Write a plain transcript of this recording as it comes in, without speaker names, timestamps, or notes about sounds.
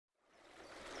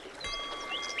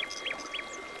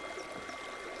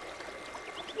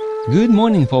Good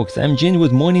morning, folks. I'm Jin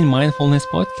with Morning Mindfulness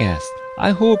Podcast.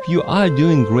 I hope you are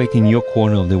doing great in your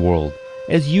corner of the world.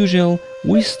 As usual,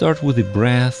 we start with a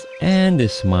breath and a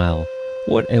smile.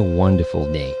 What a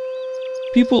wonderful day.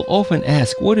 People often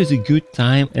ask what is a good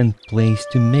time and place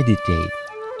to meditate.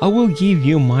 I will give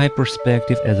you my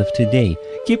perspective as of today.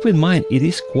 Keep in mind, it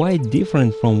is quite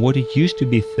different from what it used to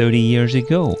be 30 years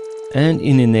ago. And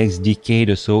in the next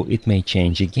decade or so, it may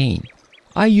change again.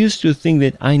 I used to think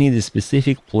that I need a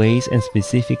specific place and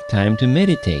specific time to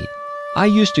meditate. I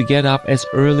used to get up as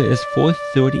early as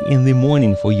 4:30 in the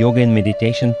morning for yoga and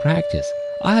meditation practice.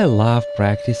 I love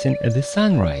practicing at the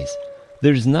sunrise.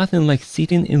 There's nothing like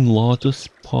sitting in Lotus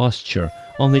posture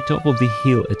on the top of the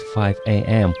hill at 5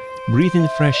 a.m., breathing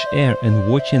fresh air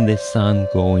and watching the sun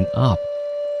going up.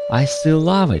 I still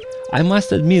love it. I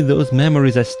must admit those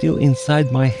memories are still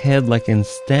inside my head like a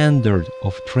standard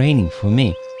of training for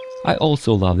me. I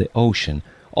also love the ocean.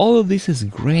 All of this is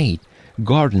great.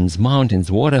 Gardens,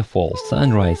 mountains, waterfalls,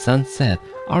 sunrise, sunset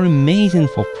are amazing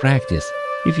for practice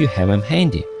if you have them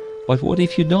handy. But what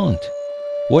if you don't?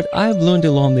 What I've learned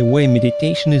along the way,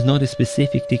 meditation is not a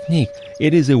specific technique.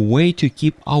 It is a way to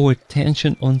keep our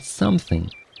attention on something.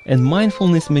 And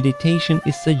mindfulness meditation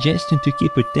is suggesting to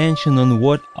keep attention on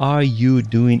what are you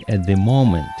doing at the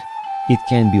moment. It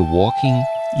can be walking,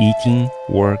 eating,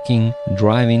 working,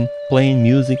 driving, playing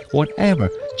music, whatever.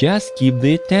 Just keep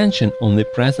the attention on the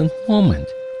present moment.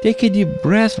 Take a deep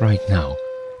breath right now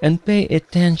and pay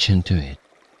attention to it.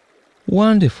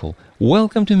 Wonderful.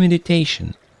 Welcome to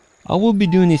meditation. I will be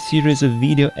doing a series of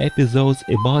video episodes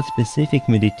about specific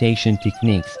meditation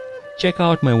techniques. Check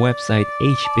out my website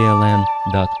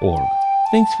hpln.org.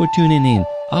 Thanks for tuning in.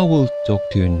 I will talk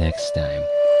to you next time.